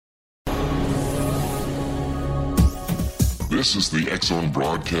This is the X-Zone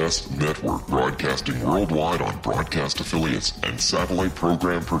Broadcast Network, broadcasting worldwide on broadcast affiliates and satellite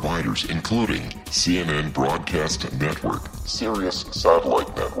program providers, including CNN Broadcast Network, Sirius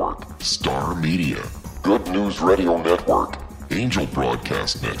Satellite Network, Star Media, Good News Radio Network, Angel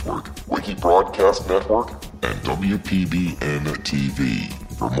Broadcast Network, Wiki Broadcast Network, and WPBN TV.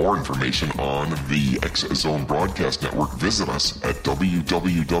 For more information on the X-Zone Broadcast Network, visit us at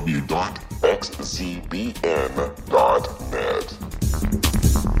www.xzbn.net.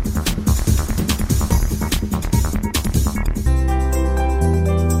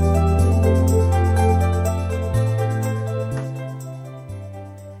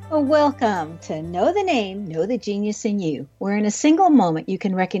 Welcome to Know the Name, Know the Genius in You, where in a single moment you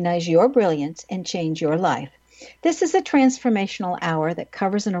can recognize your brilliance and change your life. This is a transformational hour that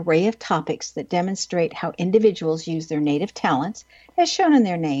covers an array of topics that demonstrate how individuals use their native talents, as shown in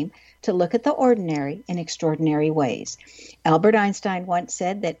their name, to look at the ordinary in extraordinary ways. Albert Einstein once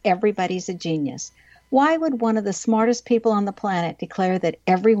said that everybody's a genius. Why would one of the smartest people on the planet declare that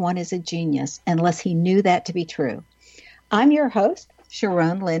everyone is a genius unless he knew that to be true? I'm your host,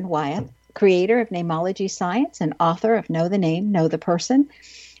 Sharon Lynn Wyeth, creator of Namology Science and author of Know the Name, Know the Person.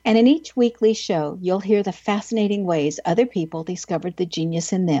 And in each weekly show, you'll hear the fascinating ways other people discovered the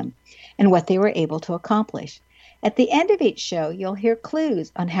genius in them and what they were able to accomplish. At the end of each show, you'll hear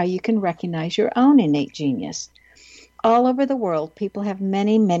clues on how you can recognize your own innate genius. All over the world, people have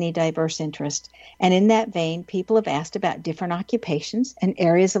many, many diverse interests. And in that vein, people have asked about different occupations and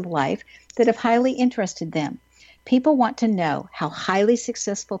areas of life that have highly interested them. People want to know how highly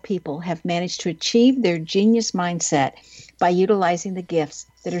successful people have managed to achieve their genius mindset by utilizing the gifts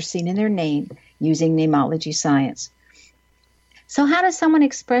that are seen in their name using namology science. So how does someone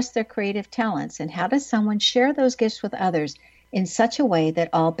express their creative talents, and how does someone share those gifts with others in such a way that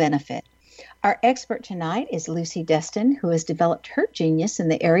all benefit? Our expert tonight is Lucy Destin, who has developed her genius in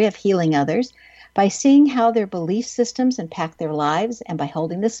the area of healing others by seeing how their belief systems impact their lives and by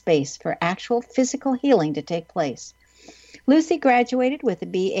holding the space for actual physical healing to take place. Lucy graduated with a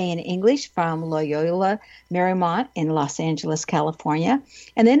BA in English from Loyola Marymount in Los Angeles, California,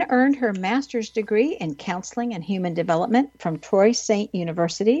 and then earned her master's degree in counseling and human development from Troy State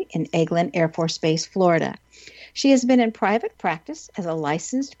University in Eglin Air Force Base, Florida. She has been in private practice as a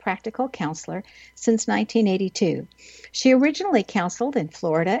licensed practical counselor since 1982. She originally counseled in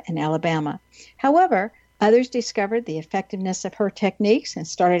Florida and Alabama. However, others discovered the effectiveness of her techniques and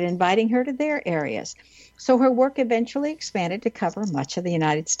started inviting her to their areas. So her work eventually expanded to cover much of the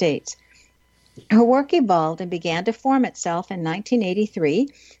United States. Her work evolved and began to form itself in 1983,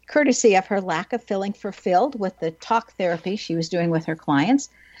 courtesy of her lack of feeling fulfilled with the talk therapy she was doing with her clients,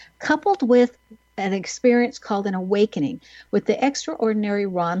 coupled with an experience called an awakening with the extraordinary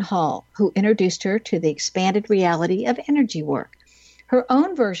Ron Hall, who introduced her to the expanded reality of energy work. Her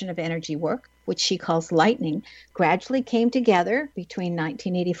own version of energy work, which she calls lightning, gradually came together between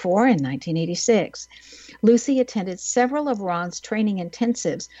 1984 and 1986. Lucy attended several of Ron's training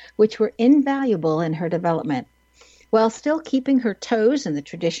intensives, which were invaluable in her development. While still keeping her toes in the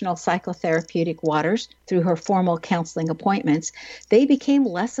traditional psychotherapeutic waters through her formal counseling appointments, they became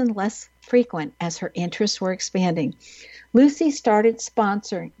less and less frequent as her interests were expanding. Lucy started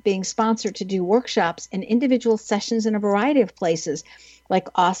being sponsored to do workshops and individual sessions in a variety of places, like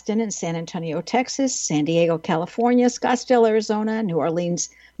Austin and San Antonio, Texas, San Diego, California, Scottsdale, Arizona, New Orleans,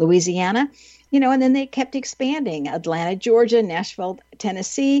 Louisiana, and then they kept expanding. Atlanta, Georgia, Nashville,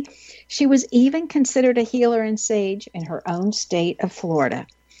 Tennessee. She was even considered a healer and sage in her own state of Florida.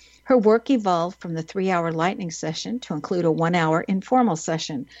 Her work evolved from the 3-hour lightning session to include a 1-hour informal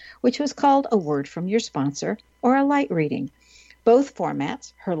session, which was called a word from your sponsor or a light reading. Both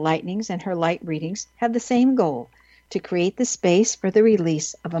formats, her lightnings and her light readings, have the same goal, to create the space for the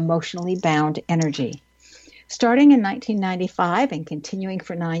release of emotionally bound energy. Starting in 1995 and continuing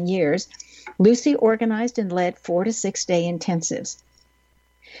for 9 years, Lucy organized and led 4 to 6 day intensives.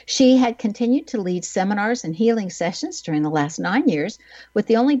 She had continued to lead seminars and healing sessions during the last 9 years, with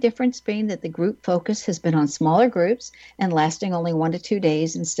the only difference being that the group focus has been on smaller groups and lasting only 1 to 2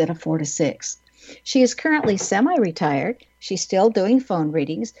 days instead of 4 to 6. She is currently semi-retired. She's still doing phone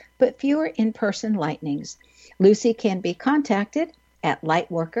readings, but fewer in-person lightnings. Lucy can be contacted at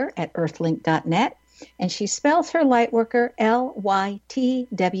lightworker@earthlink.net, and she spells her lightworker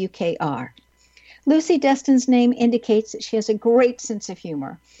Lytwkr. Lucy Destin's name indicates that she has a great sense of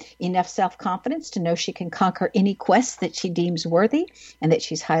humor, enough self-confidence to know she can conquer any quest that she deems worthy, and that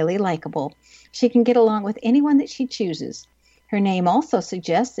she's highly likable. She can get along with anyone that she chooses. Her name also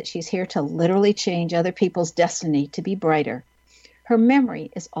suggests that she's here to literally change other people's destiny to be brighter. Her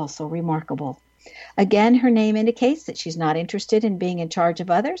memory is also remarkable. Again, her name indicates that she's not interested in being in charge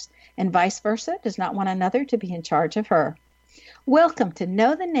of others, and vice versa, does not want another to be in charge of her. Welcome to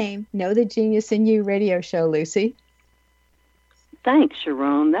Know the Name, Know the Genius in You radio show, Lucy. Thanks,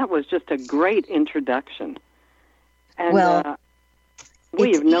 Sharon. That was just a great introduction. And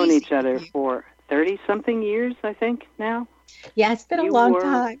we have known each other for 30-something years, I think, now. Yeah, it's been a long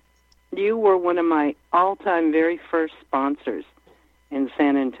time. You were one of my all-time very first sponsors in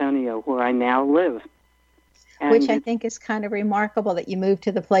San Antonio, where I now live. And which I think is kind of remarkable that you moved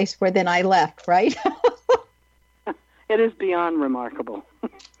to the place where then I left, right? It is beyond remarkable.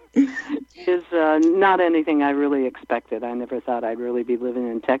 It's not anything I really expected. I never thought I'd really be living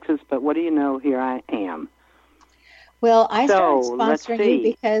in Texas, but what do you know, here I am. Well, I started sponsoring you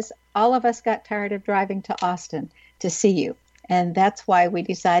because all of us got tired of driving to Austin to see you. And that's why we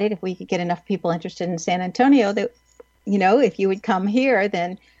decided if we could get enough people interested in San Antonio that, you know, if you would come here,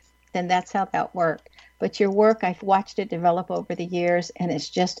 then that's how that worked. But your work, I've watched it develop over the years, and it's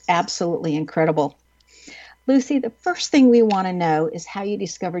just absolutely incredible. Lucy, the first thing we want to know is how you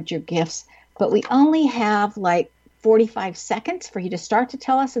discovered your gifts, but we only have like 45 seconds for you to start to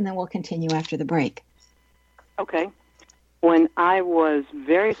tell us, and then we'll continue after the break. Okay. When I was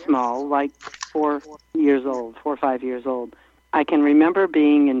very small, like 4 or 5 years old, I can remember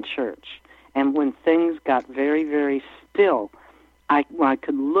being in church, and when things got very, very still, I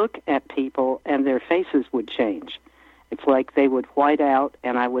could look at people and their faces would change. It's like they would white out,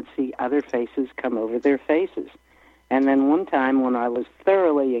 and I would see other faces come over their faces. And then one time when I was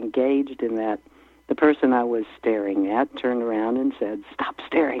thoroughly engaged in that, the person I was staring at turned around and said, "Stop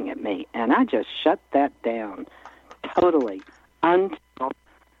staring at me." And I just shut that down totally until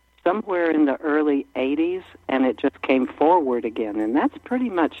somewhere in the early 80s, and it just came forward again. And that's pretty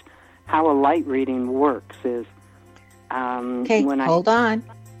much how a light reading works is... hold on.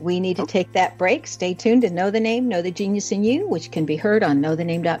 We need to take that break. Stay tuned to Know the Name, Know the Genius in You, which can be heard on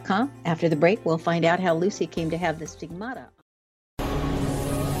knowthename.com. After the break, we'll find out how Lucy came to have the stigmata.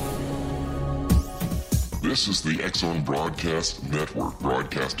 This is the X-Zone Broadcast Network,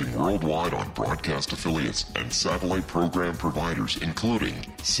 broadcasting worldwide on broadcast affiliates and satellite program providers, including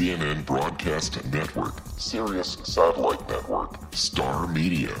CNN Broadcast Network, Sirius Satellite Network, Star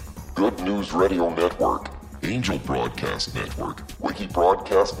Media, Good News Radio Network, Angel Broadcast Network, Wiki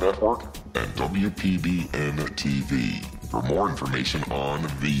Broadcast Network, and WPBN TV. For more information on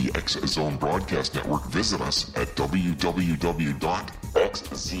the X-Zone Broadcast Network, visit us at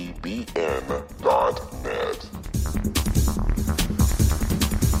www.xzbn.net.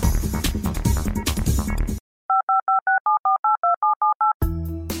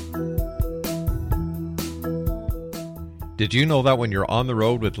 Did you know that when you're on the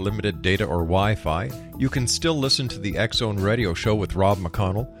road with limited data or Wi-Fi, you can still listen to the X-Zone Radio Show with Rob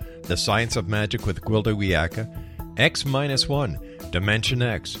McConnell, The Science of Magic with Gwilda Wiyaka, X-1, Dimension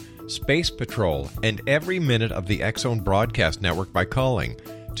X, Space Patrol, and every minute of the X-Zone Broadcast Network by calling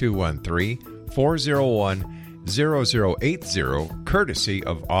 213-401-0080, courtesy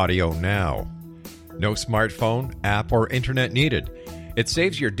of Audio Now. No smartphone, app, or internet needed. It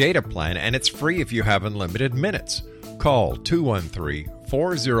saves your data plan, and it's free if you have unlimited minutes. Call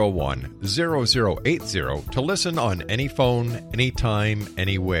 213-401-0080 to listen on any phone, anytime,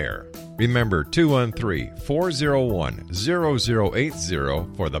 anywhere. Remember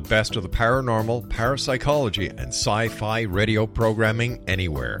 213-401-0080 for the best of the paranormal, parapsychology, and sci-fi radio programming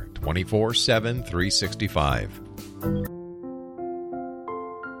anywhere, 24/7, 365.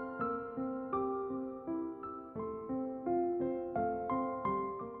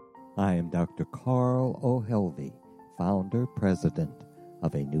 I am Dr. Carl O'Helvey, founder, president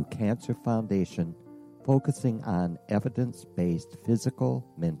of a new cancer foundation focusing on evidence-based physical,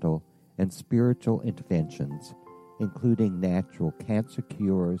 mental, and spiritual interventions, including natural cancer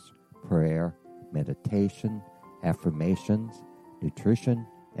cures, prayer, meditation, affirmations, nutrition,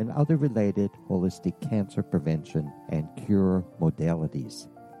 and other related holistic cancer prevention and cure modalities.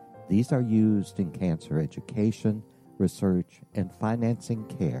 These are used in cancer education, research, and financing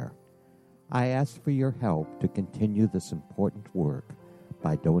care. I ask for your help to continue this important work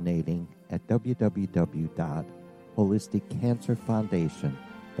by donating at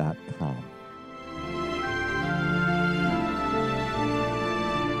www.holisticcancerfoundation.com.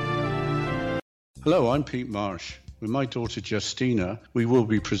 Hello, I'm Pete Marsh. With my daughter Justina, we will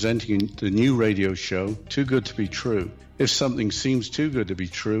be presenting the new radio show, Too Good to Be True. If something seems too good to be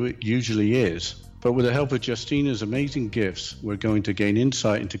true, it usually is. But with the help of Justina's amazing gifts, we're going to gain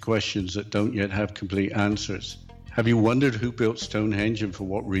insight into questions that don't yet have complete answers. Have you wondered who built Stonehenge and for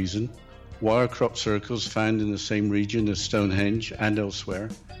what reason? Why are crop circles found in the same region as Stonehenge and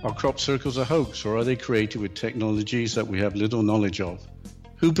elsewhere? Are crop circles a hoax, or are they created with technologies that we have little knowledge of?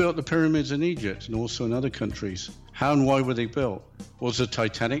 Who built the pyramids in Egypt and also in other countries? How and why were they built? Was the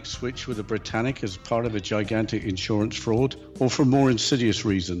Titanic switched with the Britannic as part of a gigantic insurance fraud, or for more insidious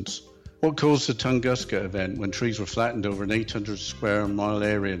reasons? What caused the Tunguska event when trees were flattened over an 800 square mile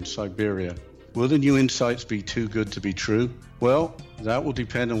area in Siberia? Will the new insights be too good to be true? Well, that will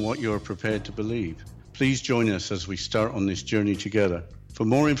depend on what you are prepared to believe. Please join us as we start on this journey together. For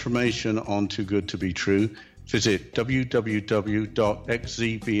more information on Too Good to Be True, visit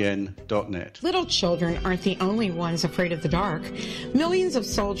www.xzbn.net. Little children aren't the only ones afraid of the dark. Millions of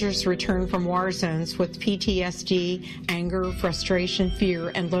soldiers return from war zones with PTSD, anger, frustration,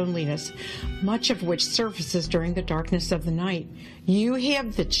 fear, and loneliness, much of which surfaces during the darkness of the night. You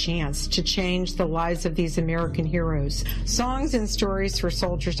have the chance to change the lives of these American heroes. Songs and Stories for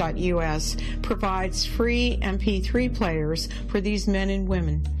Soldiers.us provides free MP3 players for these men and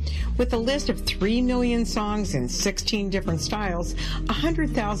women. With a list of 3 million songs in 16 different styles,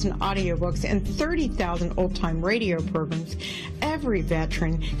 100,000 audiobooks, and 30,000 old-time radio programs, every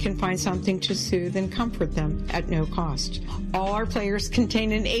veteran can find something to soothe and comfort them at no cost. All our players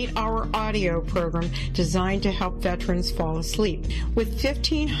contain an 8-hour audio program designed to help veterans fall asleep. With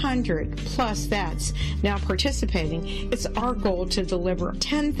 1,500 plus vets now participating, it's our goal to deliver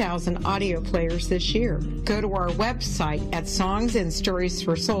 10,000 audio players this year. Go to our website at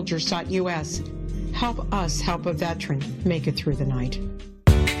songsandstoriesforsoldiers.us. Help us help a veteran make it through the night.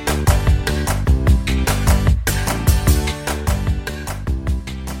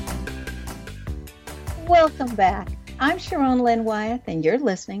 Welcome back. I'm Sharon Lynn Wyeth, and you're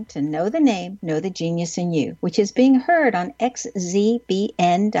listening to Know the Name, Know the Genius in You, which is being heard on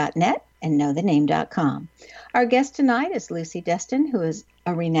xzbn.net and knowthename.com. Our guest tonight is Lucy Destin, who is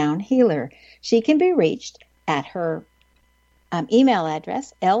a renowned healer. She can be reached at her email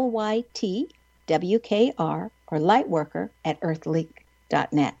address, lytwkr, or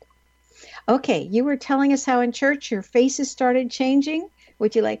lightworker@earthleak.net. Okay, you were telling us how in church your faces started changing.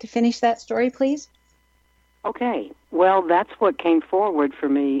 Would you like to finish that story, please? Okay. Well, that's what came forward for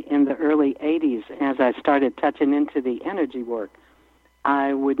me in the early 80s as I started touching into the energy work.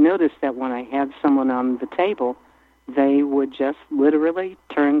 I would notice that when I had someone on the table, they would just literally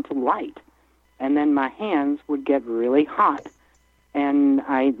turn to light. And then my hands would get really hot. And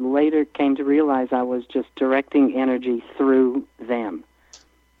I later came to realize I was just directing energy through them.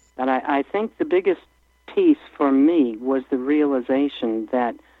 But I think the biggest piece for me was the realization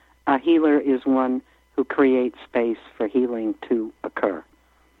that a healer is one who creates space for healing to occur.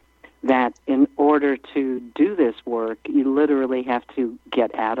 That in order to do this work, you literally have to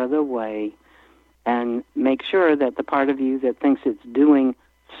get out of the way and make sure that the part of you that thinks it's doing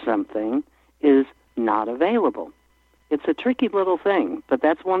something is not available. It's a tricky little thing, but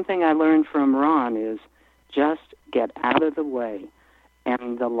that's one thing I learned from Ron is just get out of the way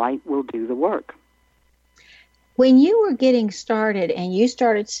and the light will do the work. When you were getting started and you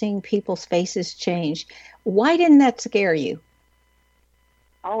started seeing people's faces change, why didn't that scare you?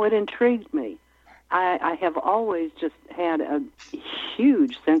 Oh, it intrigued me. I have always just had a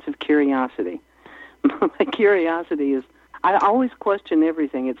huge sense of curiosity. My curiosity is, I always question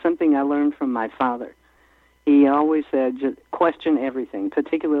everything. It's something I learned from my father. He always said, just question everything,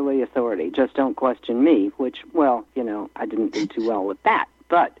 particularly authority. Just don't question me, which, well, I didn't do too well with that.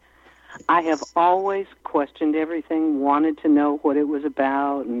 But I have always questioned everything, wanted to know what it was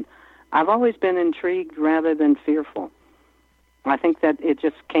about, and I've always been intrigued rather than fearful. I think that it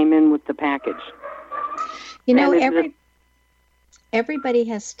just came in with the package. Everybody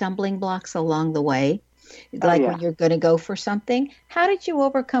has stumbling blocks along the way, when you're going to go for something. How did you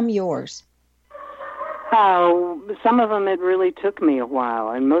overcome yours? Some of them, it really took me a while,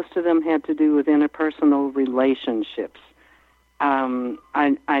 and most of them had to do with interpersonal relationships.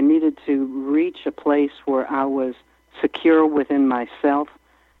 I needed to reach a place where I was secure within myself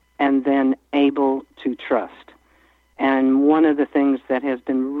and then able to trust. And one of the things that has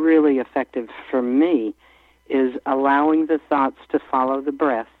been really effective for me is allowing the thoughts to follow the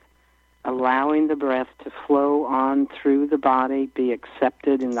breath, allowing the breath to flow on through the body, be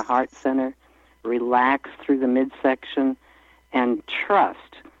accepted in the heart center, relax through the midsection, and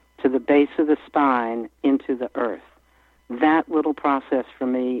trust to the base of the spine into the earth. That little process for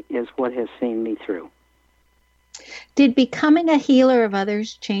me is what has seen me through. Did becoming a healer of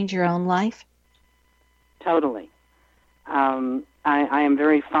others change your own life? Totally. I am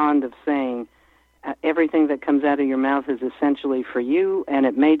very fond of saying everything that comes out of your mouth is essentially for you, and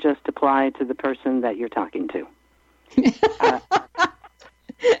it may just apply to the person that you're talking to.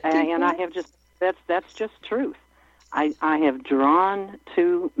 And I have just, that's just truth. I have drawn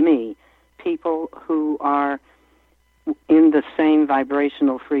to me people who are in the same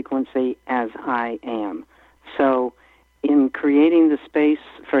vibrational frequency as I am. So in creating the space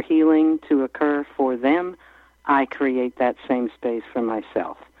for healing to occur for them, I create that same space for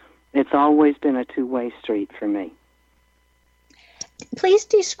myself. It's always been a two-way street for me. Please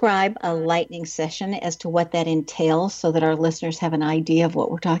describe a lightning session as to what that entails so that our listeners have an idea of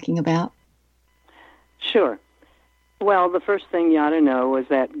what we're talking about. Sure. Well, the first thing you ought to know is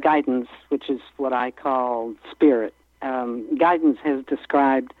that guidance, which is what I call spirit, guidance has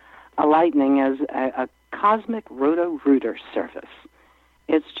described a lightning as a cosmic roto-rooter surface.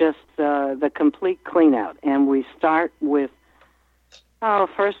 It's just the complete clean-out, and we start with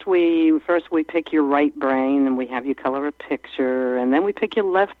first we pick your right brain, and we have you color a picture, and then we pick your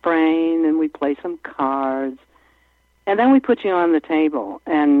left brain, and we play some cards, and then we put you on the table,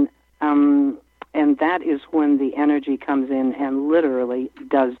 and that is when the energy comes in and literally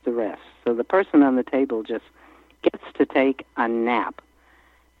does the rest. So the person on the table just gets to take a nap,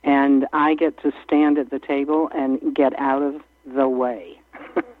 and I get to stand at the table and get out of the way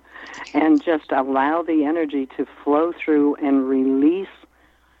and just allow the energy to flow through and release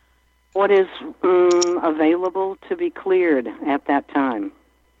what is available to be cleared at that time.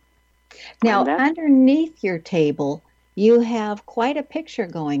 Now, underneath your table, you have quite a picture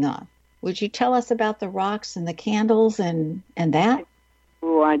going on. Would you tell us about the rocks and the candles and that?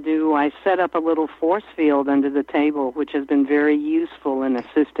 Oh, I do. I set up a little force field under the table, which has been very useful in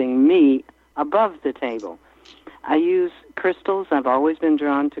assisting me above the table. I use crystals. I've always been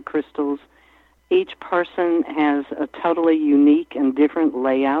drawn to crystals. Each person has a totally unique and different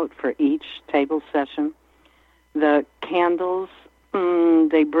layout for each table session. The candles,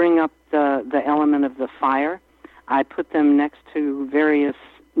 they bring up the element of the fire. I put them next to various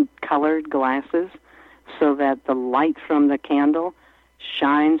colored glasses so that the light from the candle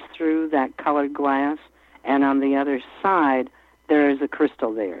shines through that colored glass, and on the other side there is a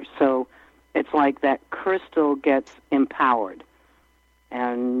crystal there. So it's like that crystal gets empowered,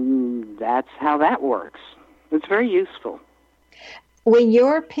 and that's how that works. It's very useful. When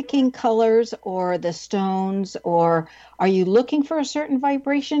you're picking colors or the stones, or are you looking for a certain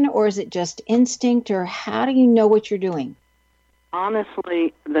vibration, or is it just instinct, or how do you know what you're doing?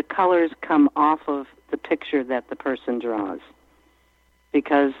 Honestly, the colors come off of the picture that the person draws,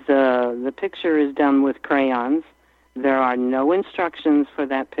 because the picture is done with crayons. There are no instructions for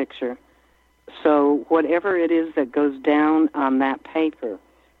that picture. So whatever it is that goes down on that paper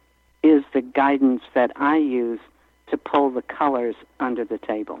is the guidance that I use to pull the colors under the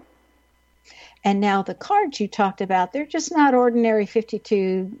table. And now the cards you talked about, they're just not ordinary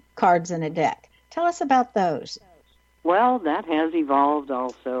 52 cards in a deck. Tell us about those. Well, that has evolved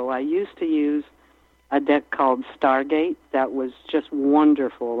also. I used to use a deck called Stargate that was just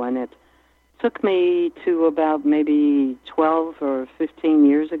wonderful, and it took me to about maybe 12 or 15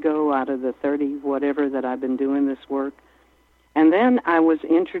 years ago out of the 30 whatever that I've been doing this work. And then I was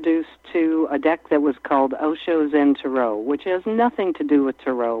introduced to a deck that was called Osho Zen Tarot, which has nothing to do with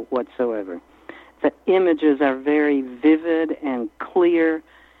Tarot whatsoever. The images are very vivid and clear,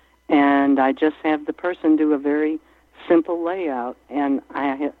 and I just have the person do a very simple layout, and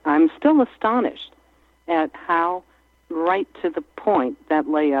I'm still astonished at how right to the point that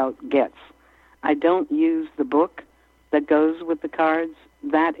layout gets. I don't use the book that goes with the cards.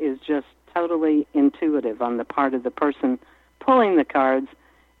 That is just totally intuitive on the part of the person pulling the cards,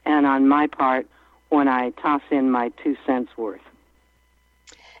 and on my part when I toss in my 2 cents worth.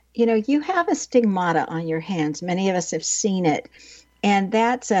 You know, you have a stigmata on your hands. Many of us have seen it, and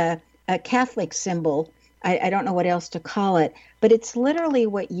that's a Catholic symbol. I don't know what else to call it, but it's literally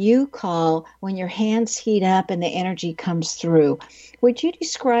what you call when your hands heat up and the energy comes through. Would you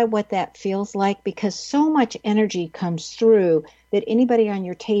describe what that feels like? Because so much energy comes through that anybody on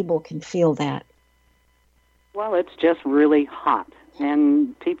your table can feel that. Well, it's just really hot,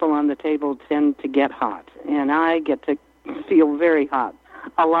 and people on the table tend to get hot, and I get to feel very hot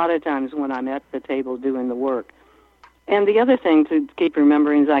a lot of times when I'm at the table doing the work. And the other thing to keep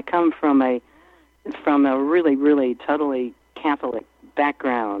remembering is I come from a really, really totally Catholic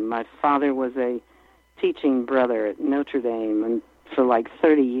background. My father was a teaching brother at Notre Dame and for like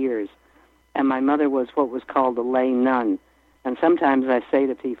 30 years, and my mother was what was called a lay nun. And sometimes I say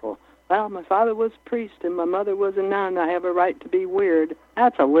to people, well, my father was a priest and my mother was a nun. I have a right to be weird.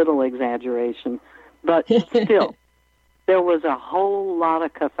 That's a little exaggeration, but still, there was a whole lot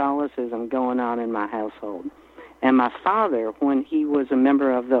of Catholicism going on in my household. And my father, when he was a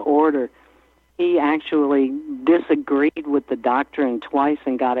member of the order, he actually disagreed with the doctrine twice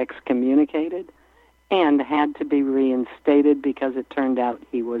and got excommunicated and had to be reinstated because it turned out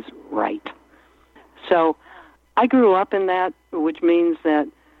he was right. So I grew up in that, which means that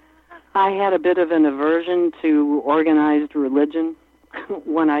I had a bit of an aversion to organized religion.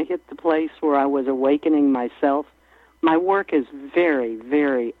 When I hit the place where I was awakening myself, my work is very,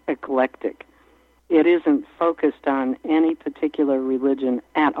 very eclectic. It isn't focused on any particular religion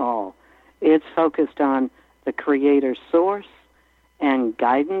at all. It's focused on the Creator source and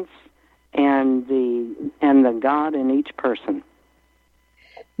guidance and the God in each person.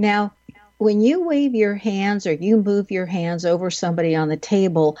 Now, when you wave your hands or you move your hands over somebody on the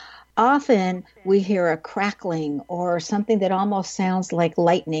table, often we hear a crackling or something that almost sounds like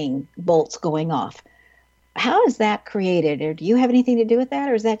lightning bolts going off. How is that created? Or do you have anything to do with that,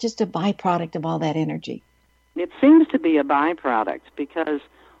 or is that just a byproduct of all that energy? It seems to be a byproduct, because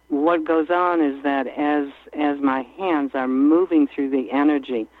what goes on is that as my hands are moving through the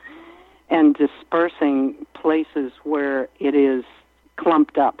energy and dispersing places where it is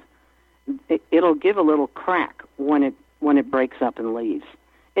clumped up, it'll give a little crack when it breaks up and leaves.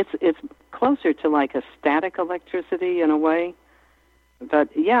 It's closer to like a static electricity in a way, but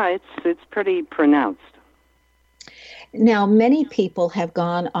yeah, it's pretty pronounced. Now, many people have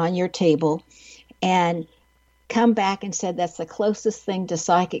gone on your table and come back and said that's the closest thing to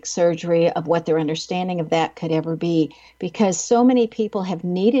psychic surgery of what their understanding of that could ever be, because so many people have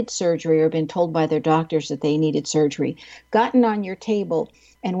needed surgery or been told by their doctors that they needed surgery, gotten on your table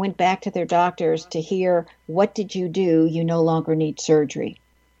and went back to their doctors to hear, what did you do? You no longer need surgery.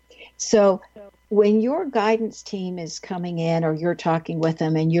 So when your guidance team is coming in or you're talking with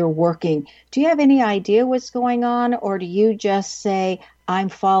them and you're working, do you have any idea what's going on, or do you just say, I'm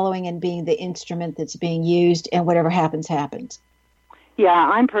following and being the instrument that's being used, and whatever happens, happens? Yeah,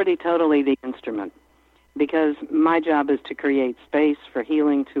 I'm pretty totally the instrument, because my job is to create space for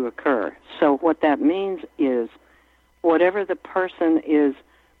healing to occur. So what that means is whatever the person is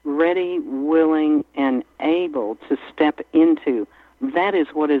ready, willing, and able to step into, that is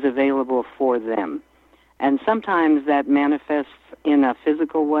what is available for them. And sometimes that manifests in a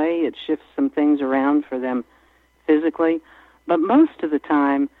physical way. It shifts some things around for them physically. But most of the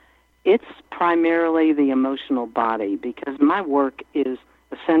time, it's primarily the emotional body, because my work is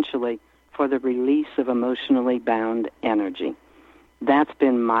essentially for the release of emotionally bound energy. That's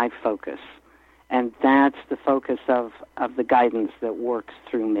been my focus. And that's the focus of the guidance that works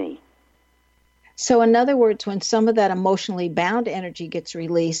through me. So in other words, when some of that emotionally bound energy gets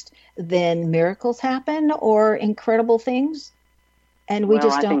released, then miracles happen or incredible things? And we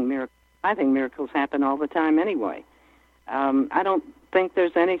just don't... I think miracles happen all the time anyway. I don't think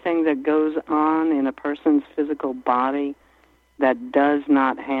there's anything that goes on in a person's physical body that does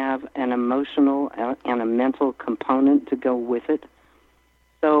not have an emotional and a mental component to go with it.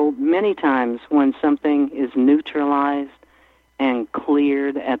 So many times when something is neutralized and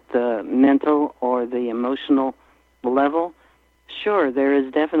cleared at the mental or the emotional level, sure, there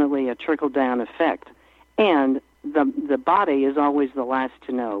is definitely a trickle-down effect. And the body is always the last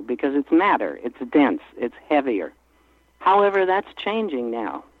to know, because it's matter, it's dense, it's heavier. However, that's changing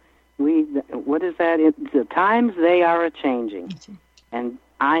now. What is that? The times, they are a-changing. And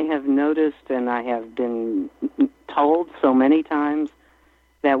I have noticed, and I have been told so many times,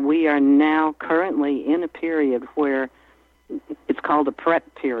 that we are now currently in a period where it's called a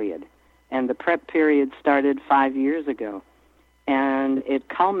prep period. And the prep period started 5 years ago. And it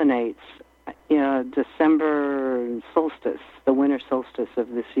culminates December solstice, the winter solstice of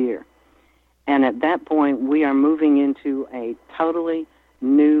this year. And at that point, we are moving into a totally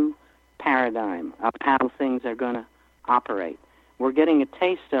new paradigm of how things are going to operate. We're getting a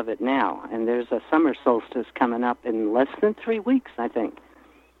taste of it now, and there's a summer solstice coming up in less than 3 weeks, I think.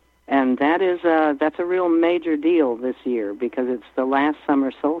 And that's a real major deal this year, because it's the last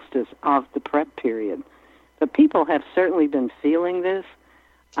summer solstice of the prep period. But people have certainly been feeling this.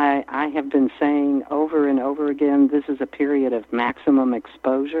 I have been saying over and over again, this is a period of maximum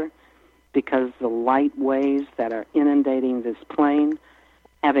exposure, because the light waves that are inundating this plane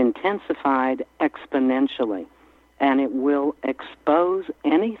have intensified exponentially, and it will expose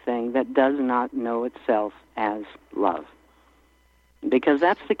anything that does not know itself as love. Because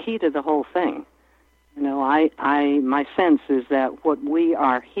that's the key to the whole thing. You know, my sense is that what we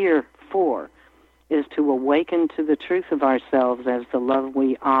are here for is to awaken to the truth of ourselves as the love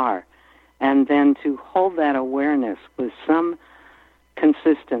we are, and then to hold that awareness with some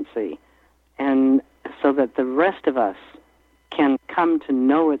consistency, and so that the rest of us can come to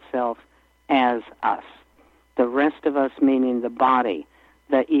know itself as us. The rest of us meaning the body,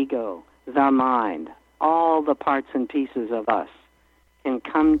 the ego, the mind, all the parts and pieces of us, can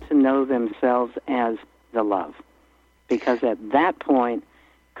come to know themselves as the love. Because at that point,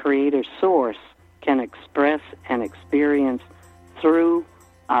 Creator Source can express and experience through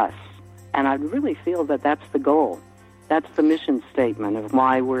us. And I really feel that that's the goal. That's the mission statement of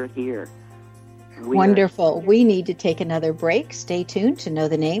why we're here. Wonderful. We need to take another break. Stay tuned to Know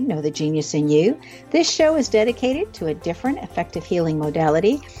the Name, Know the Genius in You. This show is dedicated to a different effective healing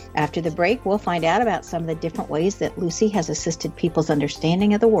modality. After the break, we'll find out about some of the different ways that Lucy has assisted people's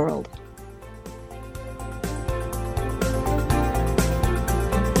understanding of the world.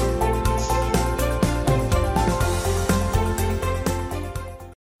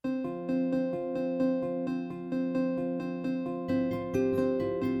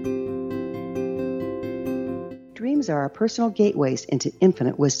 Dreams are our personal gateways into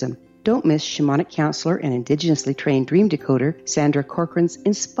infinite wisdom. Don't miss shamanic counselor and indigenously trained dream decoder Sandra Corcoran's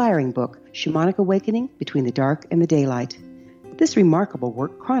inspiring book, Shamanic Awakening Between the Dark and the Daylight. This remarkable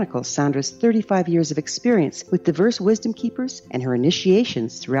work chronicles Sandra's 35 years of experience with diverse wisdom keepers and her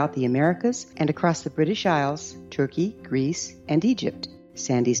initiations throughout the Americas and across the British Isles, Turkey, Greece, and Egypt.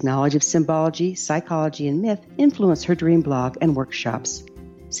 Sandy's knowledge of symbology, psychology, and myth influence her dream blog and workshops.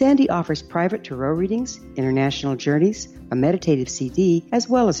 Sandy offers private tarot readings, international journeys, a meditative CD, as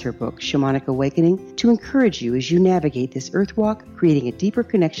well as her book, Shamanic Awakening, to encourage you as you navigate this earth walk, creating a deeper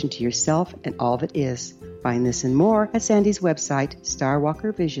connection to yourself and all that is. Find this and more at Sandy's website,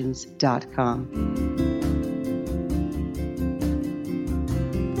 starwalkervisions.com.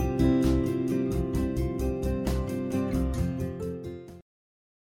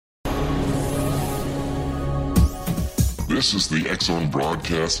 This is the X-Zone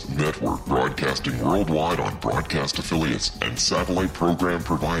Broadcast Network, broadcasting worldwide on broadcast affiliates and satellite program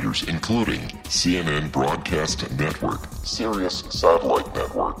providers, including CNN Broadcast Network, Sirius Satellite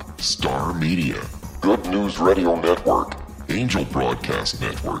Network, Star Media, Good News Radio Network, Angel Broadcast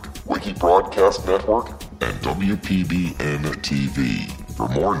Network, Wiki Broadcast Network, and WPBN TV. For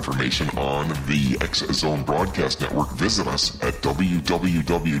more information on the X-Zone Broadcast Network, visit us at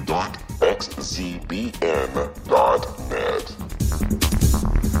www.xzbn.net.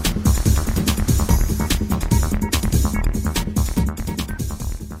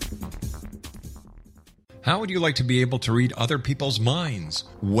 How would you like to be able to read other people's minds?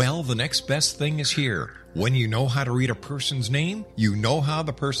 Well, the next best thing is here. When you know how to read a person's name, you know how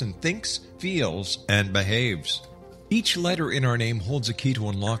the person thinks, feels, and behaves. Each letter in our name holds a key to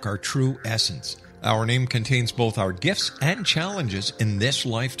unlock our true essence. Our name contains both our gifts and challenges in this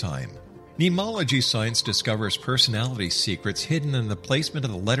lifetime. Mnemology science discovers personality secrets hidden in the placement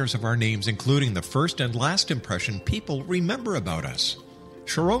of the letters of our names, including the first and last impression people remember about us.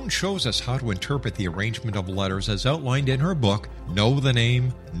 Sharon shows us how to interpret the arrangement of letters as outlined in her book, Know the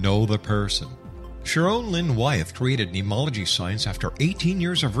Name, Know the Person. Sharon Lynn Wyeth created mnemology science after 18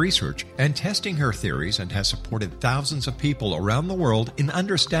 years of research and testing her theories, and has supported thousands of people around the world in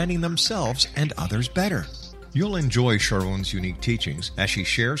understanding themselves and others better. You'll enjoy Sharon's unique teachings as she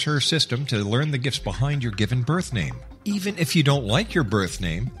shares her system to learn the gifts behind your given birth name. Even if you don't like your birth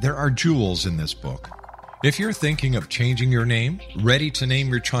name, there are jewels in this book. If you're thinking of changing your name, ready to name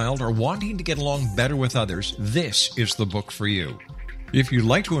your child, or wanting to get along better with others, this is the book for you. If you'd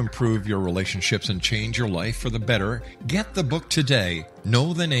like to improve your relationships and change your life for the better, get the book today,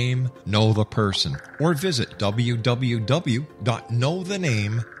 Know the Name, Know the Person, or visit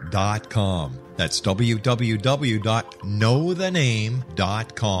www.knowthename.com. That's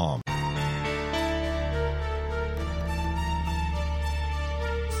www.knowthename.com.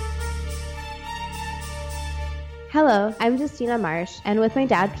 Hello, I'm Justina Marsh, and with my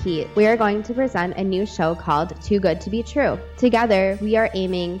dad Pete, we are going to present a new show called Too Good to Be True. Together, we are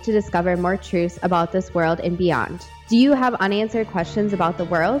aiming to discover more truths about this world and beyond. Do you have unanswered questions about the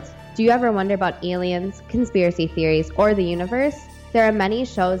world? Do you ever wonder about aliens, conspiracy theories, or the universe? There are many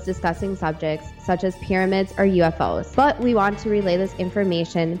shows discussing subjects such as pyramids or UFOs, but we want to relay this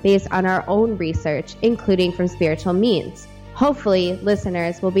information based on our own research, including from spiritual means. Hopefully,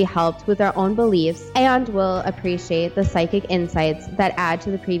 listeners will be helped with their own beliefs and will appreciate the psychic insights that add to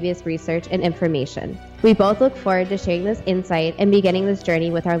the previous research and information. We both look forward to sharing this insight and beginning this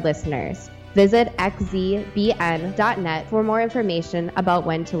journey with our listeners. Visit xzbn.net for more information about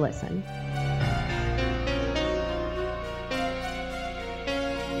when to listen.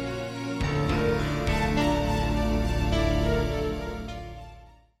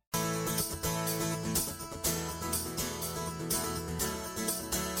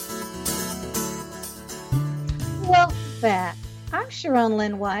 That our Sharon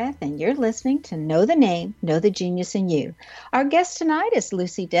Lynn Wyeth, and you're listening to Know the Name, Know the Genius in You. Our guest tonight is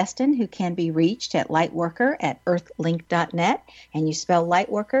Lucy Destin, who can be reached at lightworker@earthlink.net, and you spell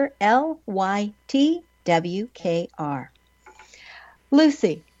Lightworker Lytwkr.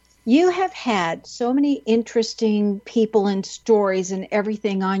 Lucy, you have had so many interesting people and stories and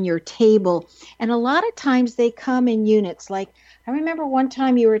everything on your table, and a lot of times they come in units. Like, I remember one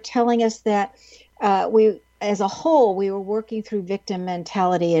time you were telling us that as a whole, we were working through victim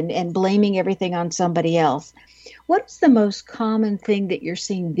mentality and blaming everything on somebody else. What's the most common thing that you're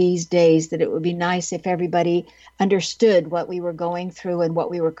seeing these days that it would be nice if everybody understood what we were going through and what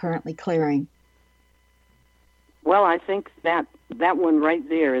we were currently clearing? Well, I think that one right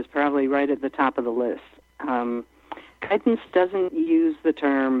there is probably right at the top of the list. Guidance doesn't use the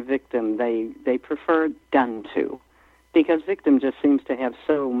term victim. They prefer done to, because victim just seems to have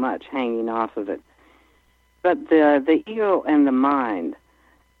so much hanging off of it. But the ego and the mind,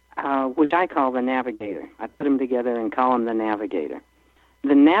 which I call the navigator, I put them together and call him the navigator.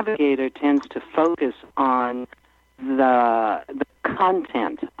 The navigator tends to focus on the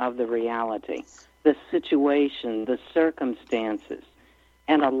content of the reality, the situation, the circumstances.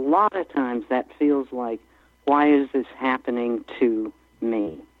 And a lot of times that feels like, why is this happening to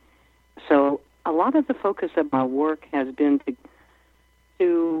me? So a lot of the focus of my work has been to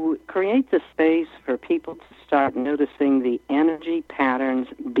create the space for people to start noticing the energy patterns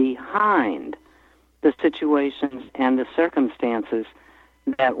behind the situations and the circumstances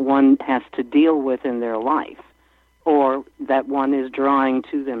that one has to deal with in their life, or that one is drawing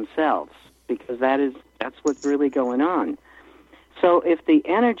to themselves, because that's what's really going on. So if the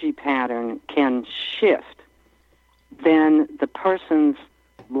energy pattern can shift, then the person's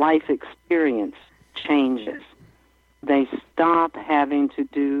life experience changes. They stop having to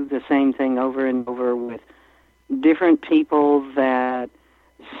do the same thing over and over with different people that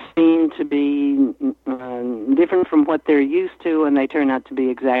seem to be different from what they're used to, and they turn out to be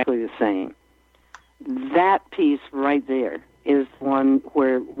exactly the same. That piece right there is one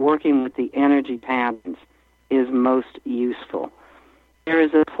where working with the energy patterns is most useful. There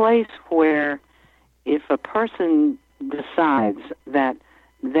is a place where if a person decides that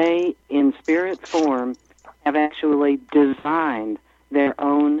they, in spirit form, have actually designed their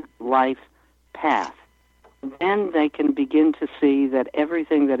own life path, then they can begin to see that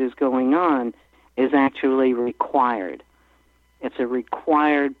everything that is going on is actually required. It's a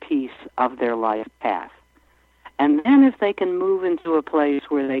required piece of their life path. And then if they can move into a place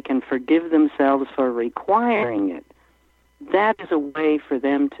where they can forgive themselves for requiring it, that is a way for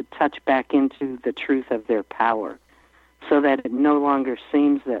them to touch back into the truth of their power, so that it no longer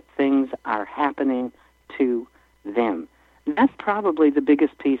seems that things are happening to them. That's probably the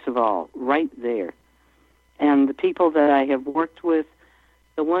biggest piece of all, right there. And the people that I have worked with,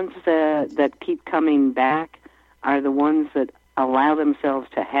 the ones that keep coming back are the ones that allow themselves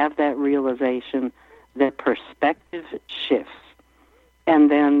to have that realization, their perspective shifts, and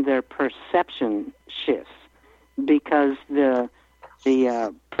then their perception shifts, because the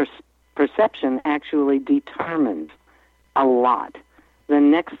perception actually determines a lot. The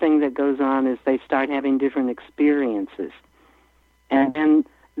next thing that goes on is they start having different experiences, and then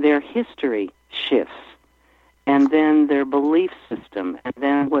their history shifts, and then their belief system, and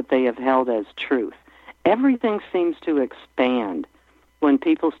then what they have held as truth. Everything seems to expand when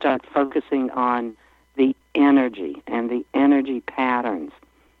people start focusing on the energy and the energy patterns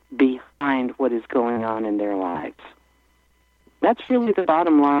behind what is going on in their lives. That's really the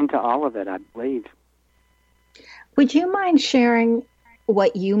bottom line to all of it, I believe. Would you mind sharing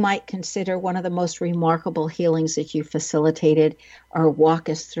what you might consider one of the most remarkable healings that you facilitated, or walk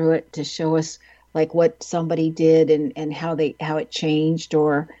us through it to show us like what somebody did and how it changed,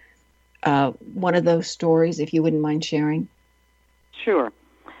 or one of those stories, if you wouldn't mind sharing? Sure.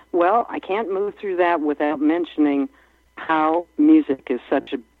 Well, I can't move through that without mentioning how music is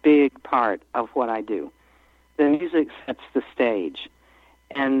such a big part of what I do. The music sets the stage,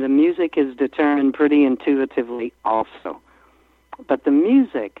 and the music is determined pretty intuitively also. But the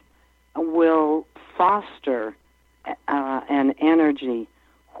music will foster an energy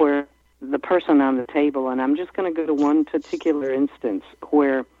where the person on the table, and I'm just going to go to one particular instance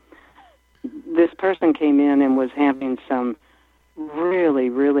where this person came in and was having some really,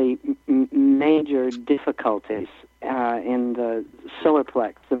 really major difficulties in the solar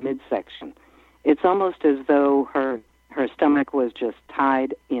plex, the midsection. It's almost as though her stomach was just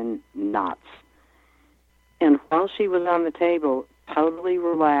tied in knots. And while she was on the table, totally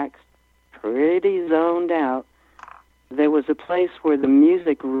relaxed, pretty zoned out, there was a place where the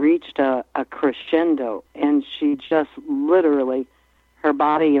music reached a crescendo, and she just literally her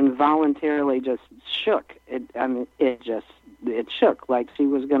body involuntarily just shook. It shook like she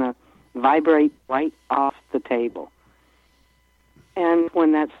was going to vibrate right off the table. And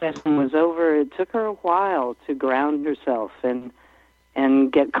when that session was over, it took her a while to ground herself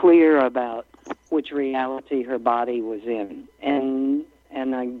and get clear about which reality her body was in. And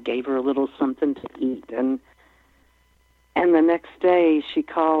I gave her a little something to eat. And the next day she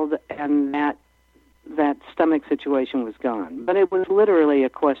called, and that stomach situation was gone. But it was literally a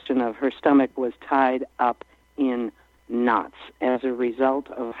question of her stomach was tied up in knots as a result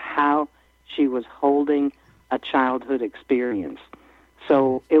of how she was holding a childhood experience.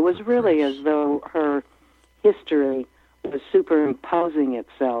 So it was really as though her history was superimposing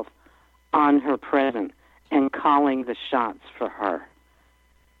itself on her present and calling the shots for her.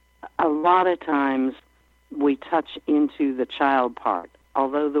 A lot of times we touch into the child part,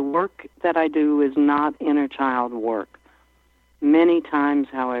 although the work that I do is not inner child work. Many times,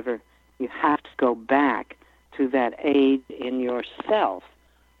 however, you have to go back to that age in yourself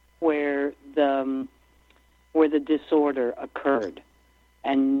where the disorder occurred.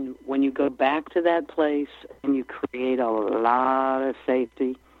 And when you go back to that place and you create a lot of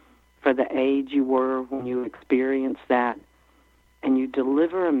safety for the age you were when you experienced that, and you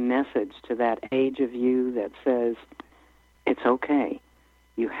deliver a message to that age of you that says, it's okay.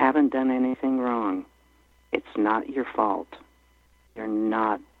 You haven't done anything wrong. It's not your fault. You're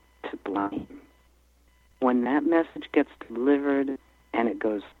not to blame. When that message gets delivered and it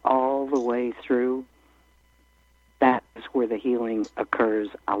goes all the way through, that is where the healing occurs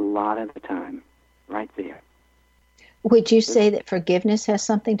a lot of the time, right there. Would you say that forgiveness has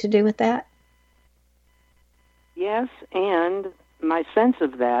something to do with that? Yes, and my sense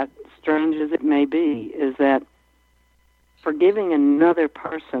of that, strange as it may be, is that forgiving another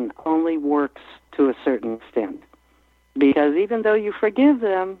person only works to a certain extent. Because even though you forgive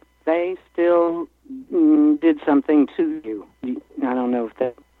them, they still did something to you. I don't know if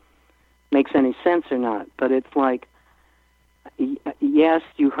that makes any sense or not, but it's like, yes,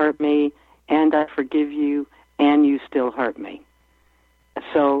 you hurt me, and I forgive you, and you still hurt me.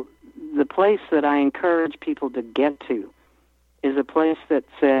 So the place that I encourage people to get to is a place that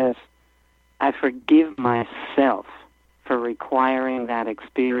says, I forgive myself for requiring that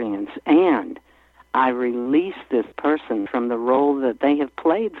experience, and I release this person from the role that they have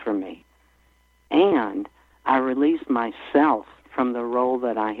played for me, and I release myself from the role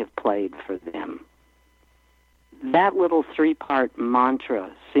that I have played for them. That little three-part mantra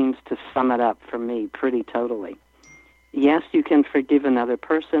seems to sum it up for me pretty totally. Yes, you can forgive another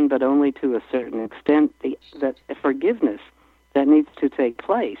person, but only to a certain extent. The forgiveness that needs to take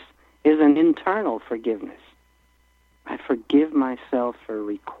place is an internal forgiveness. I forgive myself for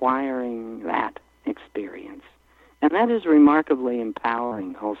requiring that experience. And that is remarkably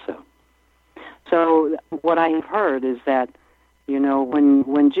empowering also. So what I have heard is that,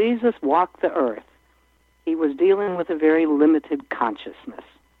 when Jesus walked the earth, he was dealing with a very limited consciousness.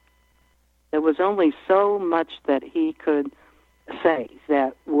 There was only so much that he could say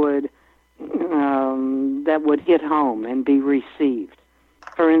that would hit home and be received.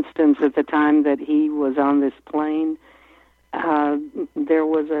 For instance, at the time that he was on this plane, there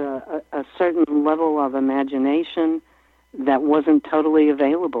was a certain level of imagination that wasn't totally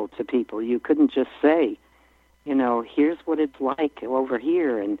available to people. You couldn't just say, here's what it's like over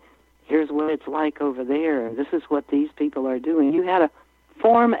here, and here's what it's like over there, and this is what these people are doing. You had to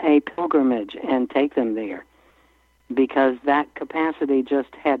form a pilgrimage and take them there because that capacity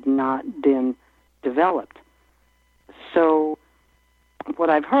just had not been developed. So what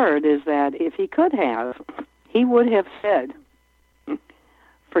I've heard is that if he could have, he would have said,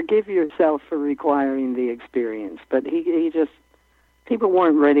 forgive yourself for requiring the experience. But people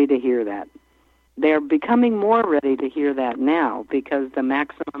weren't ready to hear that. They're becoming more ready to hear that now because the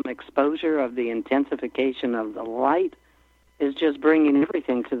maximum exposure of the intensification of the light is just bringing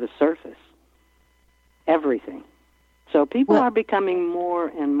everything to the surface. Everything. So people are becoming more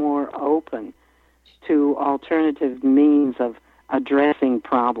and more open to alternative means of addressing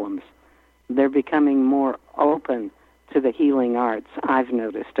problems. They're becoming more open to the healing arts, I've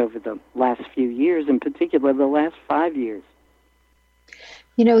noticed over the last few years, in particular the last 5 years.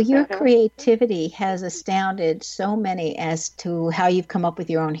 Your creativity has astounded so many as to how you've come up with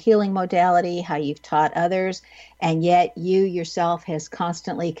your own healing modality, how you've taught others, and yet you yourself has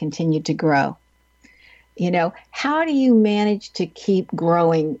constantly continued to grow. How do you manage to keep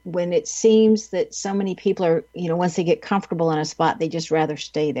growing when it seems that so many people are, once they get comfortable in a spot, they just rather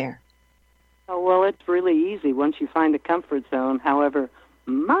stay there? Oh, well, it's really easy once you find a comfort zone. However,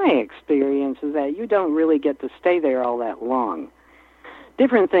 my experience is that you don't really get to stay there all that long.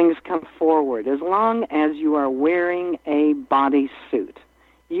 different things come forward. As long as you are wearing a bodysuit,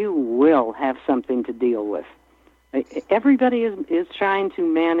 you will have something to deal with. Everybody is trying to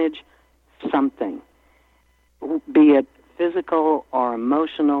manage something, be it physical or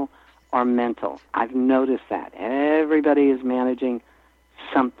emotional or mental. I've noticed that. Everybody is managing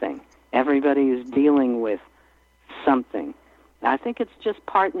something. Everybody is dealing with something. I think it's just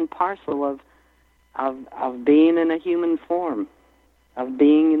part and parcel of being in a human form, of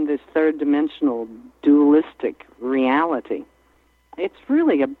being in this third-dimensional, dualistic reality. It's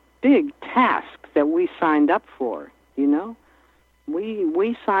really a big task that we signed up for, you know?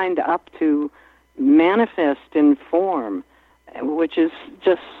 We signed up to manifest in form, which is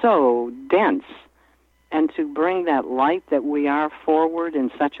just so dense, and to bring that light that we are forward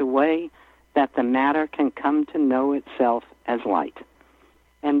in such a way that the matter can come to know itself as light.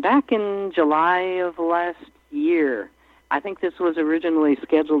 And back in July of last year, I think this was originally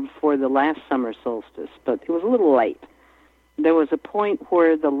scheduled for the last summer solstice, but it was a little late. There was a point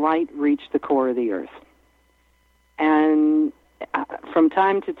where the light reached the core of the earth. And from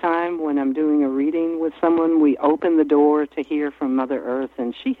time to time, when I'm doing a reading with someone, we open the door to hear from Mother Earth,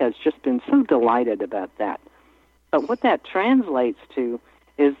 and she has just been so delighted about that. But what that translates to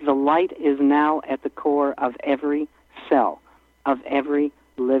is the light is now at the core of every cell, of every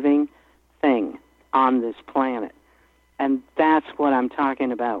living thing on this planet. And that's what I'm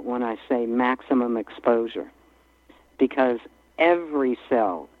talking about when I say maximum exposure, because every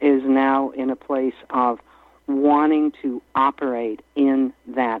cell is now in a place of wanting to operate in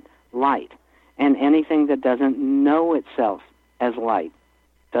that light. And anything that doesn't know itself as light,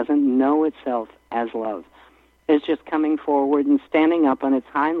 doesn't know itself as love, is just coming forward and standing up on its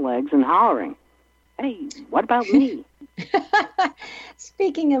hind legs and hollering, "Hey, what about me?"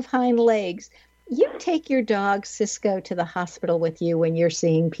 Speaking of hind legs, you take your dog Cisco to the hospital with you when you're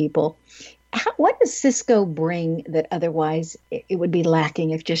seeing people. What does Cisco bring that otherwise it would be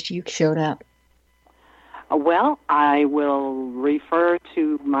lacking if just you showed up? Well, I will refer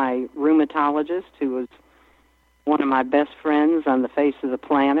to my rheumatologist, who was one of my best friends on the face of the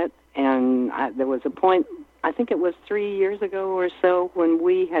planet. And there was a point, I think it was 3 years ago or so, when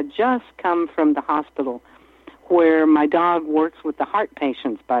we had just come from the hospital, where my dog works with the heart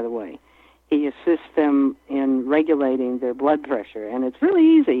patients, by the way. He assists them in regulating their blood pressure. And it's really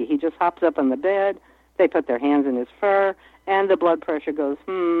easy. He just hops up on the bed, they put their hands in his fur, and the blood pressure goes,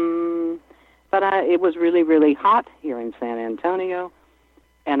 But it was really, really hot here in San Antonio,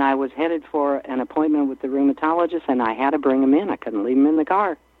 and I was headed for an appointment with the rheumatologist, and I had to bring him in. I couldn't leave him in the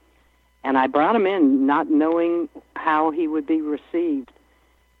car. And I brought him in not knowing how he would be received.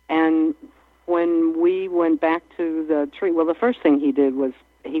 And when we went back to the tree, well, the first thing he did was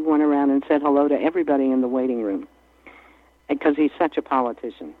he went around and said hello to everybody in the waiting room, because he's such a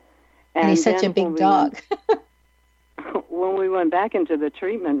politician. And he's such a big dog. When we went back into the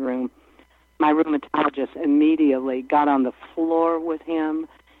treatment room, my rheumatologist immediately got on the floor with him.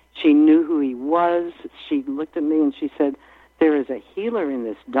 She knew who he was. She looked at me and she said, "There is a healer in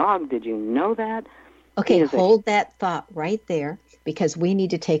this dog. Did you know that?" Okay, hold that thought right there, because we need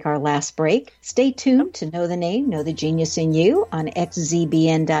to take our last break. Stay tuned to Know the Name, Know the Genius in You on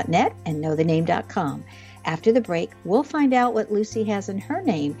xzbn.net and knowthename.com. After the break, we'll find out what Lucy has in her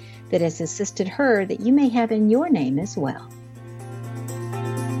name that has assisted her that you may have in your name as well.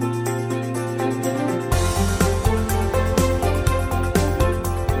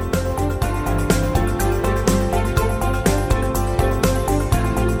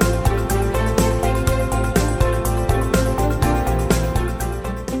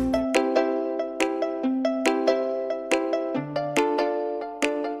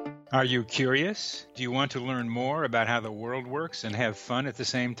 Are you curious? Do you want to learn more about how the world works and have fun at the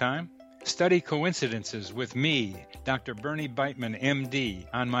same time? Study coincidences with me, Dr. Bernie Beitman, MD,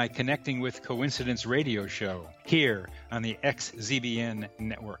 on my Connecting with Coincidence radio show here on the XZBN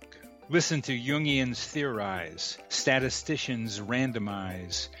network. Listen to Jungians theorize, statisticians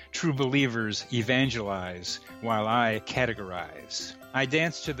randomize, true believers evangelize, while I categorize. I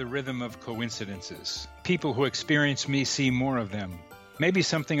dance to the rhythm of coincidences. People who experience me see more of them. Maybe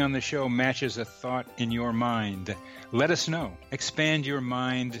something on the show matches a thought in your mind. Let us know. Expand your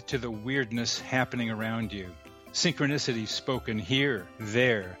mind to the weirdness happening around you. Synchronicity spoken here,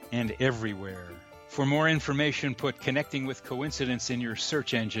 there, and everywhere. For more information, put Connecting with Coincidence in your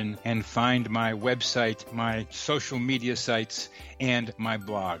search engine and find my website, my social media sites, and my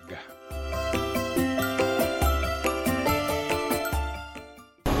blog.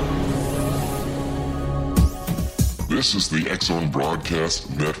 This is the X-Zone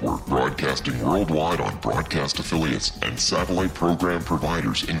Broadcast Network, broadcasting worldwide on broadcast affiliates and satellite program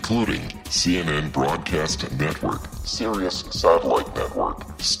providers, including CNN Broadcast Network, Sirius Satellite